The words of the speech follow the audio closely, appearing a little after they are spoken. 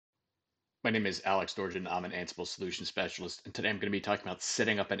My name is Alex Dworjan. I'm an Ansible solution specialist, and today I'm going to be talking about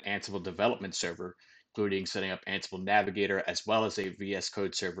setting up an Ansible development server, including setting up Ansible Navigator as well as a VS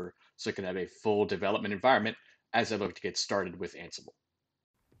Code server so I can have a full development environment as I look to get started with Ansible.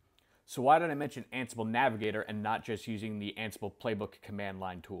 So why did I mention Ansible Navigator and not just using the Ansible Playbook command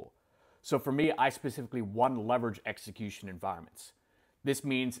line tool? So for me, I specifically want to leverage execution environments. This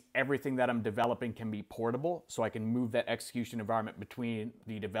means everything that I'm developing can be portable, so I can move that execution environment between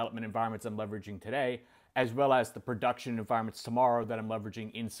the development environments I'm leveraging today, as well as the production environments tomorrow that I'm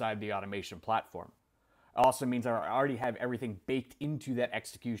leveraging inside the automation platform. It also means I already have everything baked into that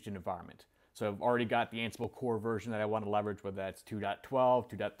execution environment. So I've already got the Ansible core version that I want to leverage, whether that's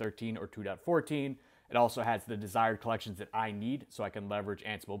 2.12, 2.13, or 2.14. It also has the desired collections that I need, so I can leverage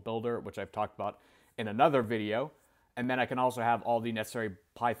Ansible Builder, which I've talked about in another video. And then I can also have all the necessary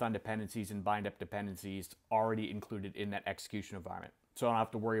Python dependencies and bind up dependencies already included in that execution environment. So I don't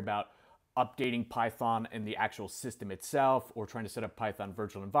have to worry about updating Python in the actual system itself or trying to set up Python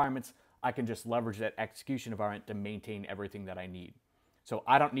virtual environments. I can just leverage that execution environment to maintain everything that I need. So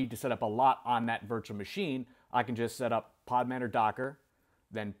I don't need to set up a lot on that virtual machine. I can just set up podman or Docker,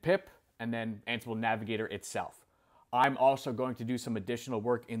 then pip, and then Ansible Navigator itself. I'm also going to do some additional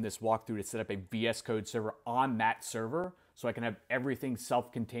work in this walkthrough to set up a VS Code server on that server so I can have everything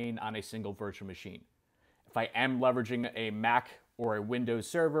self-contained on a single virtual machine. If I am leveraging a Mac or a Windows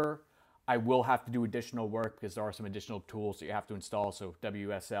server, I will have to do additional work because there are some additional tools that you have to install. So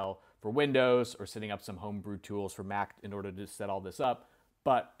WSL for Windows or setting up some homebrew tools for Mac in order to set all this up.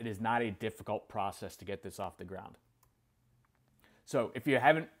 But it is not a difficult process to get this off the ground. So if you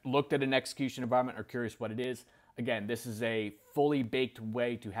haven't looked at an execution environment or curious what it is, again, this is a fully baked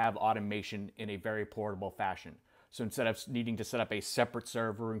way to have automation in a very portable fashion. So instead of needing to set up a separate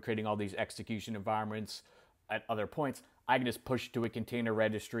server and creating all these execution environments at other points, I can just push to a container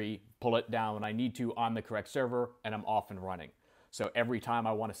registry, pull it down when I need to on the correct server, and I'm off and running. So every time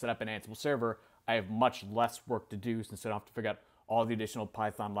I want to set up an Ansible server, I have much less work to do since I don't have to figure out all the additional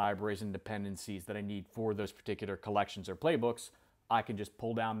Python libraries and dependencies that I need for those particular collections or playbooks. I can just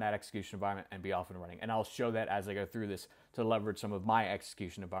pull down that execution environment and be off and running. And I'll show that as I go through this to leverage some of my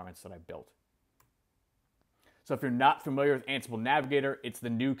execution environments that I've built. So if you're not familiar with Ansible Navigator, it's the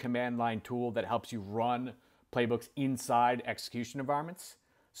new command line tool that helps you run playbooks inside execution environments.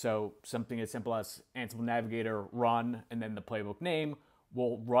 So something as simple as Ansible Navigator run and then the playbook name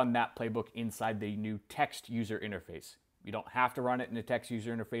will run that playbook inside the new text user interface. You don't have to run it in the text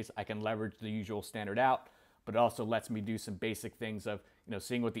user interface. I can leverage the usual standard out, but it also lets me do some basic things of,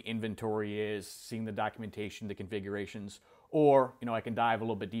 seeing what the inventory is, seeing the documentation, the configurations, or, I can dive a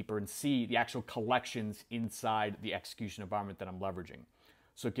little bit deeper and see the actual collections inside the execution environment that I'm leveraging.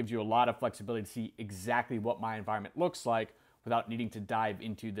 So it gives you a lot of flexibility to see exactly what my environment looks like without needing to dive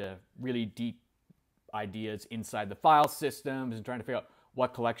into the really deep ideas inside the file systems and trying to figure out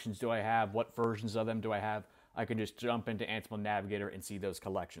what collections do I have, what versions of them do I have. I can just jump into Ansible Navigator and see those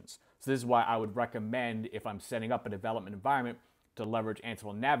collections. So this is why I would recommend, if I'm setting up a development environment, to leverage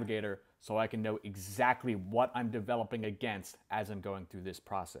Ansible Navigator so I can know exactly what I'm developing against as I'm going through this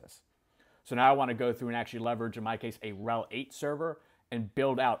process. So now I want to go through and actually leverage, in my case, a RHEL 8 server and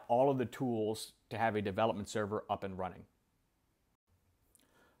build out all of the tools to have a development server up and running.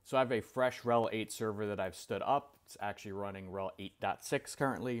 So I have a fresh RHEL 8 server that I've stood up. It's actually running RHEL 8.6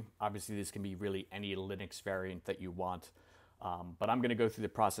 currently. Obviously, this can be really any Linux variant that you want. But I'm going to go through the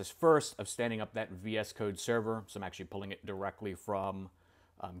process first of standing up that VS Code server. So I'm actually pulling it directly from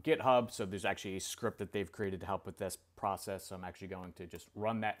GitHub. So there's actually a script that they've created to help with this process. So I'm actually going to just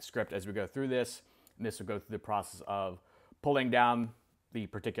run that script as we go through this. And this will go through the process of pulling down the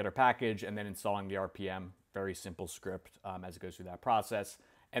particular package and then installing the RPM. Very simple script as it goes through that process.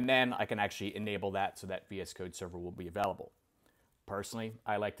 And then I can actually enable that so that VS Code server will be available. Personally,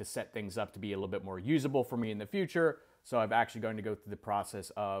 I like to set things up to be a little bit more usable for me in the future. So I'm actually going to go through the process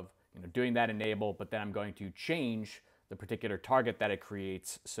of doing that enable, but then I'm going to change the particular target that it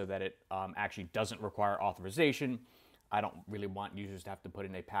creates so that it actually doesn't require authorization. I don't really want users to have to put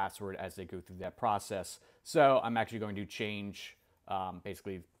in a password as they go through that process. So I'm actually going to change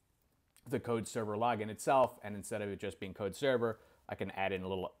basically the code server login itself. And instead of it just being code server, I can add in a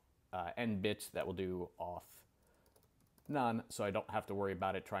little end bit that will do auth none, so I don't have to worry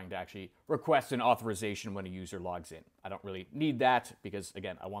about it trying to actually request an authorization when a user logs in. I don't really need that because,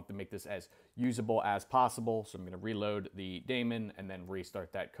 again, I want to make this as usable as possible. So I'm going to reload the daemon and then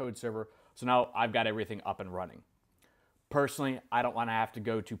restart that code server. So now I've got everything up and running. Personally, I don't want to have to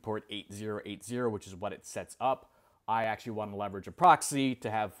go to port 8080, which is what it sets up. I actually want to leverage a proxy to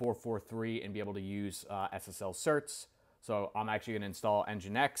have 443 and be able to use SSL certs. So I'm actually going to install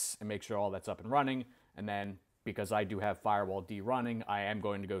nginx and make sure all that's up and running. And then because I do have firewall D running, I am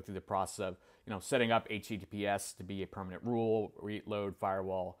going to go through the process of setting up HTTPS to be a permanent rule, reload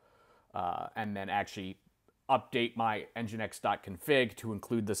firewall, and then actually update my nginx.config to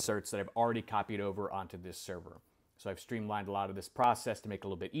include the certs that I've already copied over onto this server. So I've streamlined a lot of this process to make it a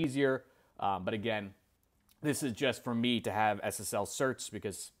little bit easier. But again, this is just for me to have SSL certs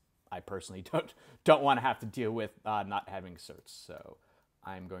because I personally don't want to have to deal with not having certs. So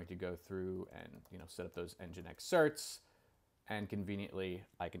I'm going to go through and set up those nginx certs, and conveniently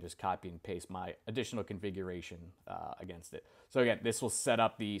I can just copy and paste my additional configuration against it. So again, this will set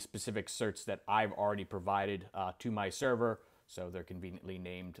up the specific certs that I've already provided to my server. So they're conveniently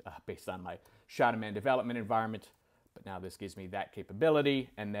named based on my Shadowman development environment. But now this gives me that capability,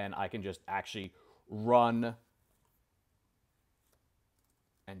 and then I can just actually run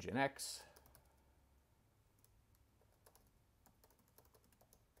nginx.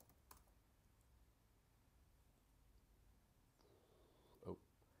 Oh,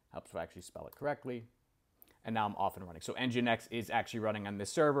 helps if I actually spell it correctly. And now I'm off and running. So nginx is actually running on this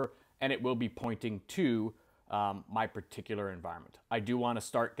server, and it will be pointing to my particular environment. I do want to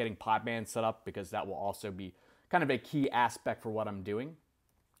start getting podman set up because that will also be kind of a key aspect for what I'm doing.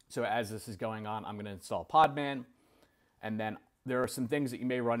 So as this is going on, I'm going to install podman, and then there are some things that you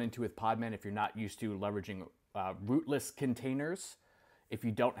may run into with podman if you're not used to leveraging rootless containers. If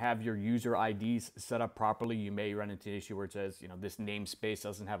you don't have your user IDs set up properly, you may run into an issue where it says, this namespace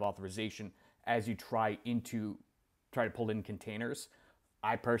doesn't have authorization as you try to pull in containers.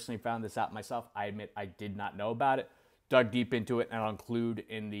 I personally found this out myself. I admit I did not know about it. Dug deep into it, and I'll include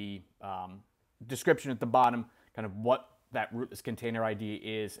in the description at the bottom kind of what that rootless container ID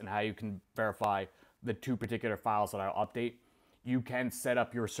is and how you can verify the two particular files that I'll update. You can set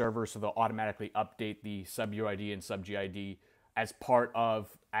up your server so they'll automatically update the sub-UID and sub-GID as part of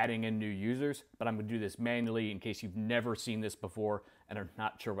adding in new users, but I'm going to do this manually in case you've never seen this before and are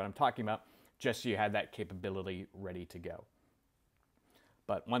not sure what I'm talking about, just so you have that capability ready to go.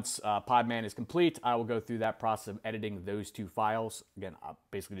 But once podman is complete, I will go through that process of editing those two files. Again,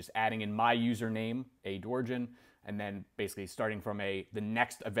 basically just adding in my username, Dworjan, and then basically starting from the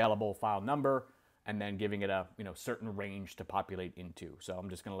next available file number, and then giving it a certain range to populate into. So I'm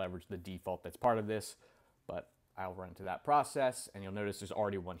just going to leverage the default that's part of this, but I'll run into that process, and you'll notice there's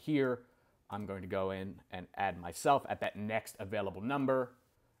already one here. I'm going to go in and add myself at that next available number,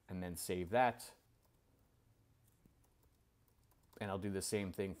 and then save that. And I'll do the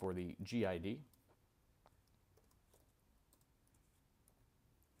same thing for the GID.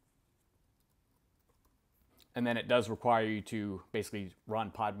 And then it does require you to basically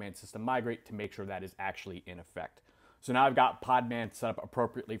run podman system migrate to make sure that is actually in effect. So now I've got podman set up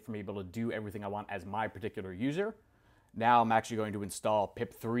appropriately for me to be able to do everything I want as my particular user. Now I'm actually going to install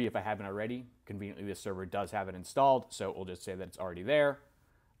pip3 if I haven't already. Conveniently, this server does have it installed, so we'll just say that it's already there.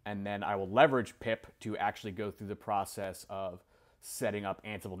 And then I will leverage pip to actually go through the process of setting up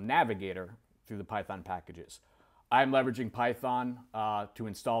ansible-navigator through the Python packages. I'm leveraging Python to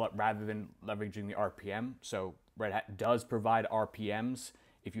install it rather than leveraging the RPM. So Red Hat does provide RPMs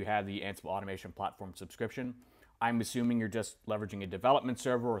if you have the Ansible Automation Platform subscription. I'm assuming you're just leveraging a development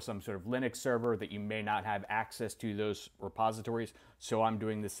server or some sort of Linux server that you may not have access to those repositories. So I'm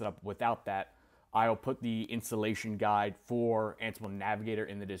doing this setup without that. I'll put the installation guide for Ansible Navigator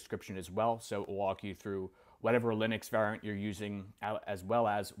in the description as well. So it will walk you through whatever Linux variant you're using, as well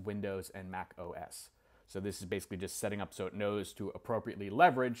as Windows and Mac OS. So this is basically just setting up so it knows to appropriately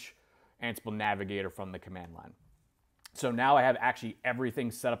leverage Ansible Navigator from the command line. So now I have actually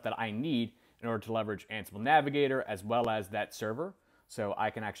everything set up that I need in order to leverage Ansible Navigator as well as that server. So I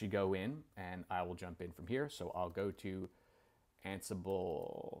can actually go in and I will jump in from here. So I'll go to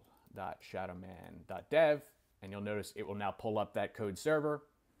ansible.shadowman.dev, and you'll notice it will now pull up that code server,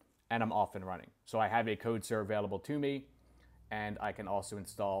 and I'm off and running. So I have a code server available to me, and I can also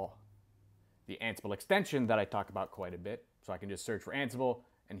install the Ansible extension that I talk about quite a bit. So I can just search for Ansible,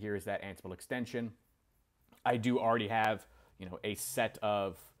 and here's that Ansible extension. I do already have, a set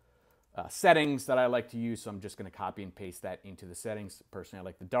of settings that I like to use, so I'm just going to copy and paste that into the settings. Personally, I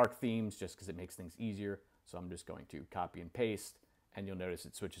like the dark themes just because it makes things easier. So I'm just going to copy and paste, and you'll notice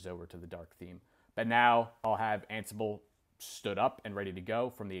it switches over to the dark theme. But now I'll have Ansible stood up and ready to go.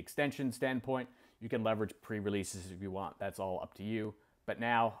 From the extension standpoint, you can leverage pre-releases if you want. That's all up to you. But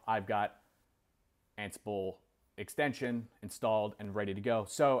now I've got Ansible extension installed and ready to go.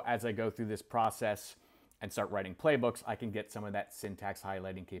 So as I go through this process and start writing playbooks, I can get some of that syntax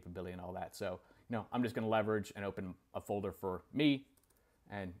highlighting capability and all that. So, I'm just going to leverage and open a folder for me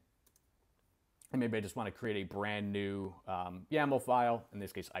and And maybe I just want to create a brand new YAML file. In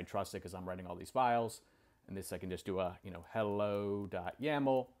this case, I trust it because I'm writing all these files. And this I can just do a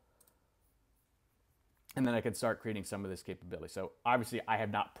hello.yaml. And then I can start creating some of this capability. So obviously I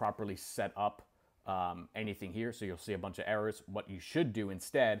have not properly set up anything here. So you'll see a bunch of errors. What you should do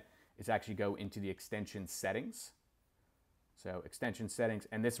instead is actually go into the extension settings. So extension settings,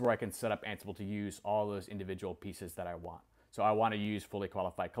 and this is where I can set up Ansible to use all those individual pieces that I want. So I want to use fully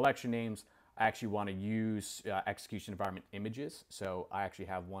qualified collection names. I actually want to use execution environment images. So I actually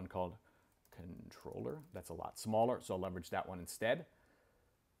have one called controller. That's a lot smaller, so I'll leverage that one instead.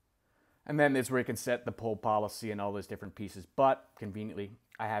 And then this is where you can set the pull policy and all those different pieces. But conveniently,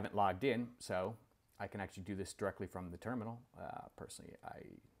 I haven't logged in, so I can actually do this directly from the terminal. Personally,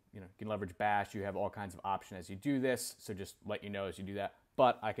 you can leverage bash. You have all kinds of options as you do this, so just let you know as you do that.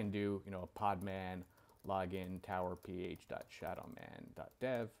 But I can do a podman login tower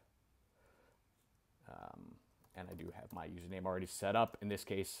ph.shadowman.dev, and I do have my username already set up in this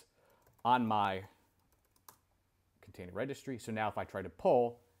case on my container registry. So now if I try to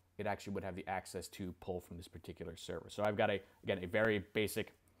pull, it actually would have the access to pull from this particular server. So I've got a very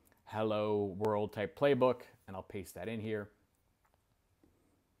basic hello world type playbook, and I'll paste that in here.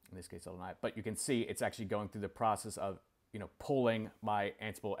 In this case, I'll not, but you can see it's actually going through the process of pulling my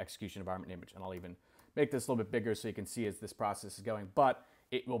Ansible execution environment image. And I'll even make this a little bit bigger so you can see as this process is going, but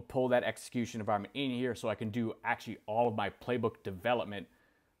it will pull that execution environment in here so I can do actually all of my playbook development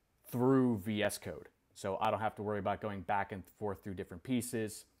through VS Code. So I don't have to worry about going back and forth through different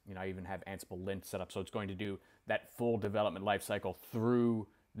pieces. I even have ansible-lint set up, so it's going to do that full development lifecycle through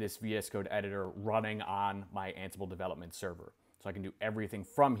this VS Code editor running on my Ansible development server. So I can do everything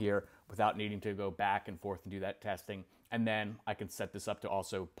from here without needing to go back and forth and do that testing. And then I can set this up to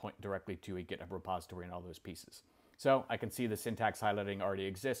also point directly to a GitHub repository and all those pieces. So I can see the syntax highlighting already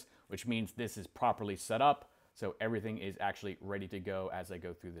exists, which means this is properly set up. So everything is actually ready to go as I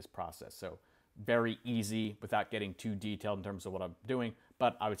go through this process. So very easy without getting too detailed in terms of what I'm doing.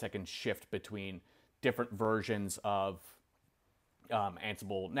 But I would say I can shift between different versions of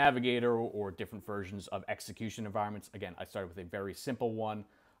ansible-navigator or different versions of execution environments. Again, I started with a very simple one,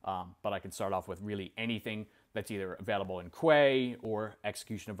 but I can start off with really anything that's either available in Quay or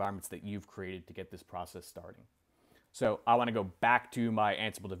execution environments that you've created to get this process starting. So I want to go back to my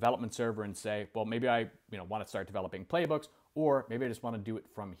Ansible development server and say, well, maybe I want to start developing playbooks, or maybe I just want to do it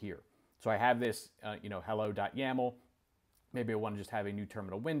from here. So I have this hello.yaml. Maybe I want to just have a new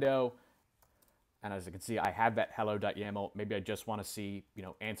terminal window. And as you can see, I have that hello.yaml. Maybe I just want to see,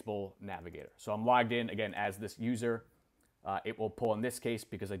 Ansible Navigator. So I'm logged in again as this user. It will pull in this case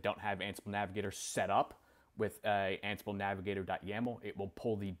because I don't have Ansible Navigator set up with a ansible-navigator.yaml. It will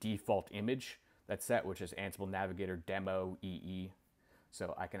pull the default image that's set, which is Ansible Navigator demo EE.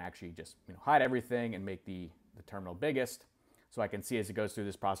 So I can actually just hide everything and make the terminal biggest. So I can see as it goes through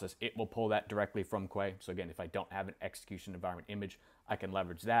this process, it will pull that directly from Quay. So again, if I don't have an execution environment image, I can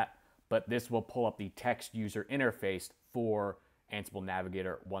leverage that. But this will pull up the text user interface for Ansible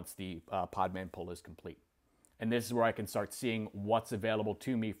Navigator once the podman pull is complete. And this is where I can start seeing what's available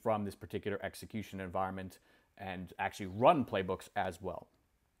to me from this particular execution environment and actually run playbooks as well.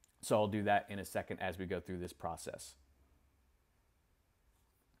 So I'll do that in a second as we go through this process.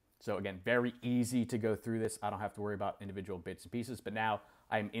 So again, very easy to go through this. I don't have to worry about individual bits and pieces, but now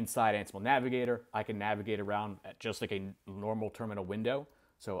I'm inside Ansible Navigator. I can navigate around at just like a normal terminal window.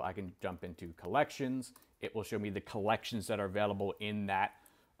 So I can jump into collections. It will show me the collections that are available in that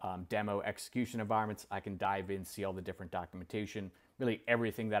demo execution environments. I can dive in, see all the different documentation, really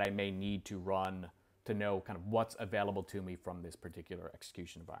everything that I may need to run to know kind of what's available to me from this particular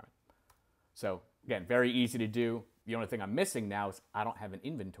execution environment. So again, very easy to do. The only thing I'm missing now is I don't have an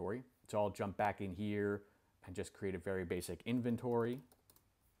inventory. So I'll jump back in here and just create a very basic inventory.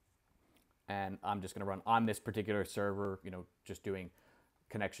 And I'm just going to run on this particular server, just doing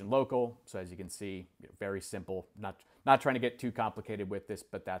connection local. So as you can see, very simple, not trying to get too complicated with this,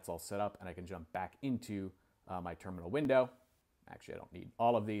 but that's all set up, and I can jump back into my terminal window. Actually, I don't need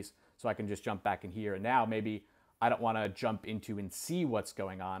all of these. So I can just jump back in here, and now maybe I don't want to jump into and see what's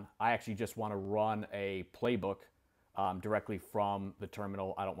going on. I actually just want to run a playbook directly from the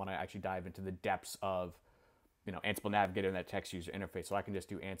terminal. I don't want to actually dive into the depths of Ansible Navigator and that text user interface. So I can just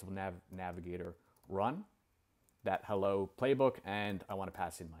do Ansible Navigator run that hello playbook, and I want to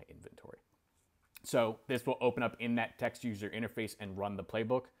pass in my inventory. So this will open up in that text user interface and run the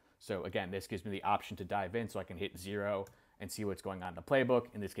playbook. So again, this gives me the option to dive in, so I can hit 0 and see what's going on in the playbook.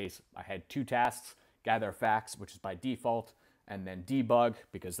 In this case, I had 2 tasks, gather facts, which is by default, and then debug,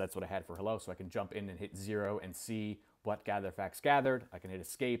 because that's what I had for hello. So I can jump in and hit 0 and see what gather facts gathered. I can hit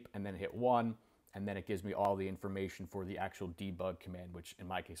escape and then hit 1, and then it gives me all the information for the actual debug command, which in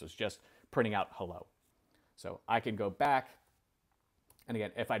my case was just printing out hello. So I can go back, and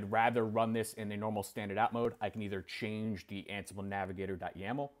again, if I'd rather run this in a normal standard out mode, I can either change the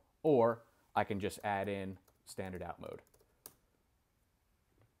ansible-navigator.yaml, or I can just add in standard out mode.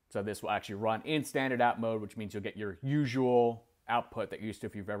 So this will actually run in standard out mode, which means you'll get your usual output that you're used to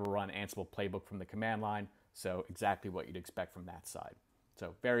if you've ever run Ansible playbook from the command line. So exactly what you'd expect from that side.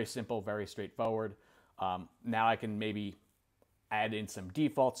 So very simple, very straightforward. Now I can maybe add in some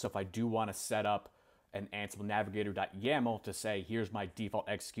defaults. So if I do want to set up an ansible-navigator.yaml to say, here's my default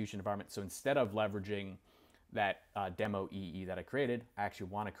execution environment. So instead of leveraging that demo EE that I created, I actually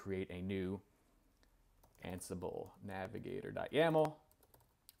want to create a new ansible-navigator.yaml,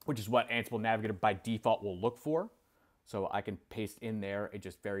 which is what Ansible Navigator by default will look for. So I can paste in there a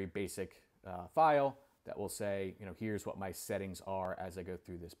just very basic file that will say, here's what my settings are as I go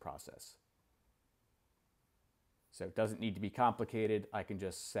through this process. So it doesn't need to be complicated. I can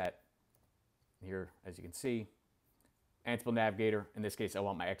just set here, as you can see, Ansible Navigator. In this case, I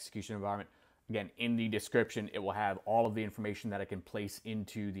want my execution environment. Again, in the description, it will have all of the information that I can place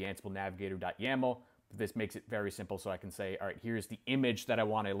into the ansible-navigator.yaml. This makes it very simple, so I can say, all right, here's the image that I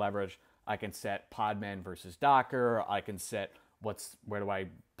want to leverage. I can set podman versus Docker. I can set where do I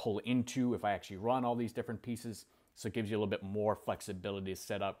pull into if I actually run all these different pieces. So it gives you a little bit more flexibility to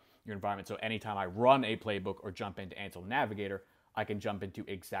set up your environment. So anytime I run a playbook or jump into Ansible Navigator, I can jump into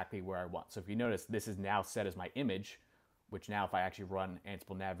exactly where I want. So if you notice, this is now set as my image, which now if I actually run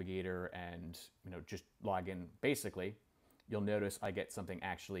Ansible Navigator and just log in basically, you'll notice I get something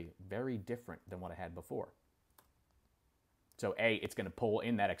actually very different than what I had before. So A, it's going to pull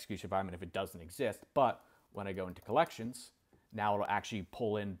in that execution environment if it doesn't exist, but when I go into collections, now it'll actually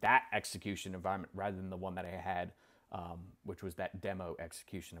pull in that execution environment rather than the one that I had, which was that demo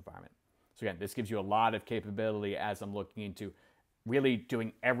execution environment. So again, this gives you a lot of capability as I'm looking into really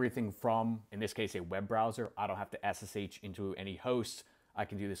doing everything from, in this case, a web browser. I don't have to SSH into any hosts. I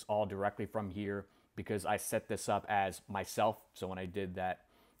can do this all directly from here because I set this up as myself. So when I did that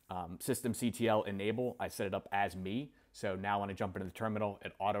systemctl enable, I set it up as me. So now when I jump into the terminal,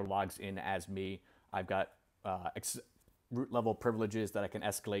 it auto logs in as me. I've got root level privileges that I can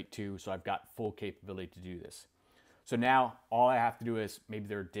escalate to. So I've got full capability to do this. So now all I have to do is, maybe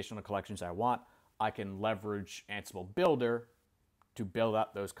there are additional collections I want, I can leverage Ansible Builder to build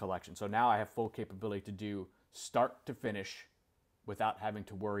up those collections. So now I have full capability to do start to finish without having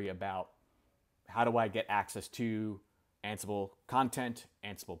to worry about how do I get access to Ansible content,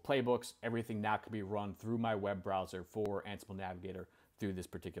 Ansible playbooks. Everything now can be run through my web browser for Ansible Navigator through this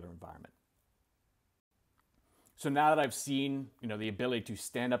particular environment. So now that I've seen the ability to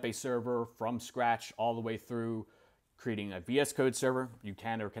stand up a server from scratch all the way through creating a VS Code server, you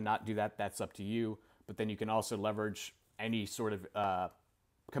can or cannot do that, that's up to you. But then you can also leverage any sort of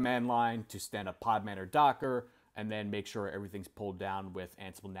command line to stand up Podman or Docker, and then make sure everything's pulled down with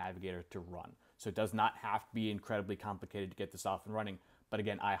Ansible Navigator to run. So it does not have to be incredibly complicated to get this off and running. But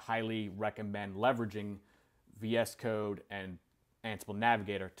again, I highly recommend leveraging VS Code and Ansible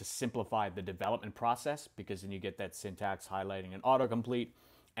Navigator to simplify the development process, because then you get that syntax highlighting and autocomplete,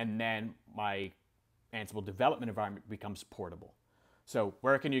 and then my Ansible development environment becomes portable. So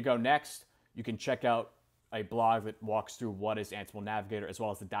where can you go next? You can check out a blog that walks through what is Ansible Navigator, as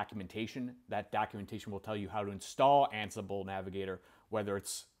well as the documentation. That documentation will tell you how to install Ansible Navigator, whether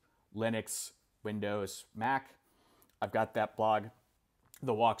it's Linux, Windows, Mac. I've got that blog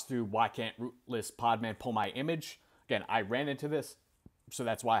that walks through why can't rootless Podman pull my image. Again, I ran into this, so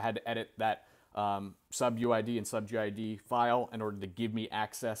that's why I had to edit that sub-UID and sub-GID file in order to give me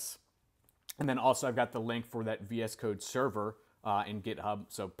access. And then also I've got the link for that VS Code server in GitHub.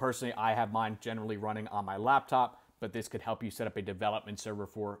 So personally, I have mine generally running on my laptop, but this could help you set up a development server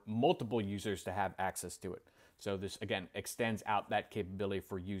for multiple users to have access to it. So this, again, extends out that capability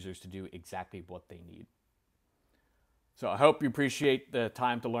for users to do exactly what they need. So I hope you appreciate the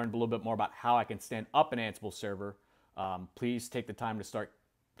time to learn a little bit more about how I can stand up an Ansible server. Please take the time to start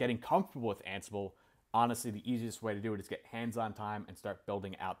getting comfortable with Ansible. Honestly, the easiest way to do it is get hands-on time and start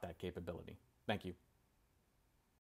building out that capability. Thank you.